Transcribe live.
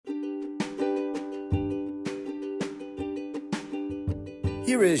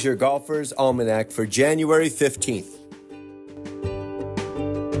Here is your Golfer's Almanac for January 15th.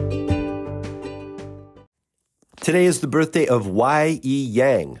 Today is the birthday of Y.E.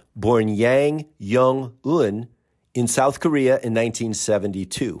 Yang, born Yang Young-eun in South Korea in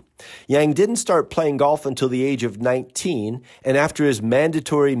 1972. Yang didn't start playing golf until the age of 19, and after his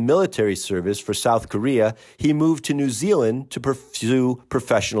mandatory military service for South Korea, he moved to New Zealand to pursue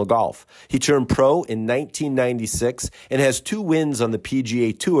professional golf. He turned pro in 1996 and has 2 wins on the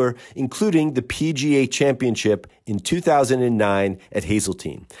PGA Tour, including the PGA Championship in 2009 at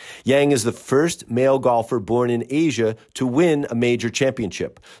Hazeltine. Yang is the first male golfer born in Asia to win a major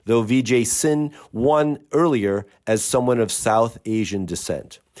championship, though Vijay Singh won earlier as someone of South Asian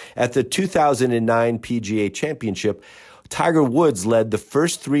descent. At the 2009 PGA Championship, Tiger Woods led the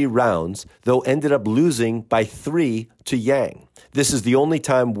first 3 rounds, though ended up losing by 3 to Yang. This is the only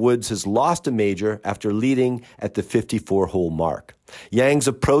time Woods has lost a major after leading at the 54-hole mark. Yang's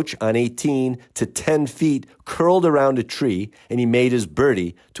approach on 18 to 10 feet curled around a tree, and he made his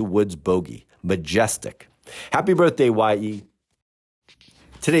birdie to Woods' bogey. Majestic. Happy birthday, Y.E.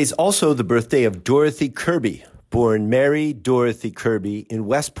 Today's also the birthday of Dorothy Kirby, born Mary Dorothy Kirby in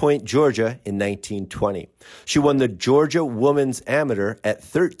West Point, Georgia in 1920. She won the Georgia Women's Amateur at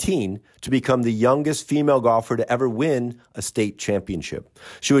 13 to become the youngest female golfer to ever win a state championship.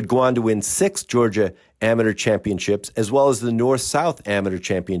 She would go on to win 6 Georgia Amateur Championships, as well as the North-South Amateur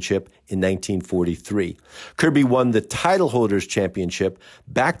Championship in 1943. Kirby won the Title Holders Championship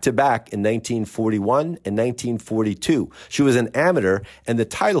back-to-back in 1941 and 1942. She was an amateur, and the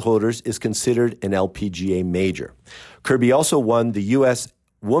Title Holders is considered an LPGA major. Kirby also won the U.S.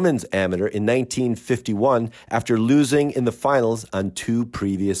 Women's Amateur in 1951 after losing in the finals on 2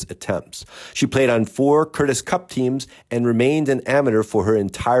 previous attempts. She played on 4 Curtis Cup teams and remained an amateur for her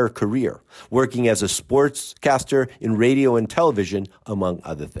entire career, working as a sportscaster in radio and television, among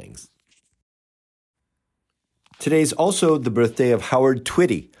other things. Today's also the birthday of Howard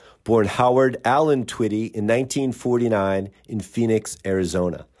Twitty, born Howard Allen Twitty in 1949 in Phoenix,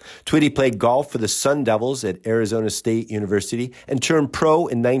 Arizona. Twitty played golf for the Sun Devils at Arizona State University and turned pro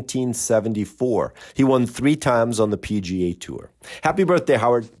in 1974. He won 3 times on the PGA Tour. Happy birthday,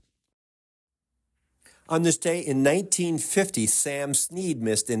 Howard. On this day in 1950, Sam Snead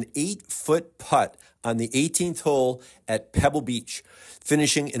missed an 8-foot putt on the 18th hole at Pebble Beach,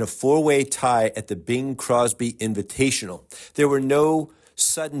 finishing in a 4-way tie at the Bing Crosby Invitational. There were no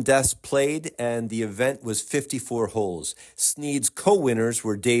sudden deaths played, and the event was 54 holes. Snead's co-winners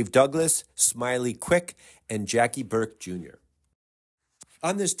were Dave Douglas, Smiley Quick, and Jackie Burke Jr.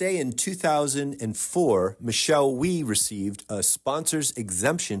 On this day in 2004, Michelle Wie received a sponsor's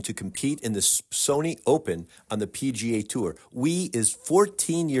exemption to compete in the Sony Open on the PGA Tour. Wie is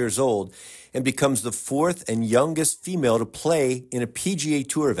 14 years old and becomes the 4th and youngest female to play in a PGA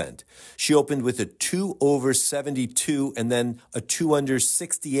Tour event. She opened with a 2 over 72 and then a 2 under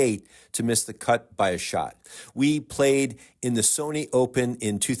 68 to miss the cut by a shot. Wie played in the Sony Open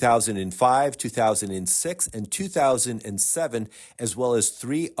in 2005, 2006, and 2007, as well as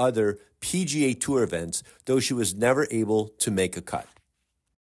 3 other PGA Tour events, though she was never able to make a cut.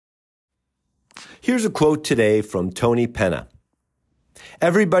 Here's a quote today from Tony Penna.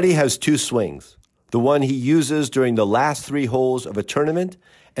 Everybody has 2 swings, the one he uses during the last 3 holes of a tournament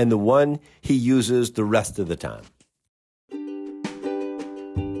and the one he uses the rest of the time.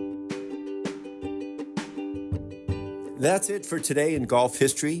 That's it for today in golf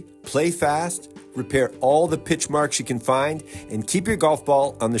history. Play fast, repair all the pitch marks you can find, and keep your golf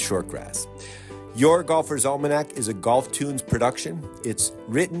ball on the short grass. Your Golfer's Almanac is a Golf Tunes production. It's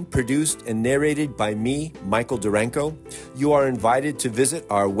written, produced, and narrated by me, Michael Duranko. You are invited to visit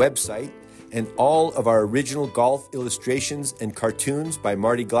our website and all of our original golf illustrations and cartoons by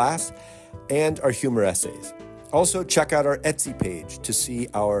Marty Glass and our humor essays. Also, check out our Etsy page to see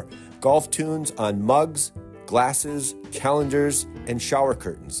our Golf Tunes on mugs, glasses, calendars, and shower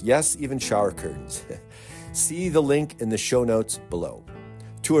curtains. Yes, even shower curtains. See the link in the show notes below.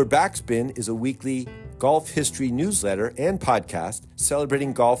 Tour Backspin is a weekly golf history newsletter and podcast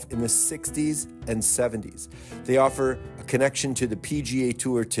celebrating golf in the 60s and 70s. They offer a connection to the PGA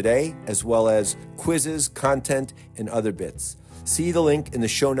Tour today, as well as quizzes, content, and other bits. See the link in the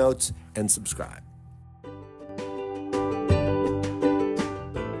show notes and subscribe.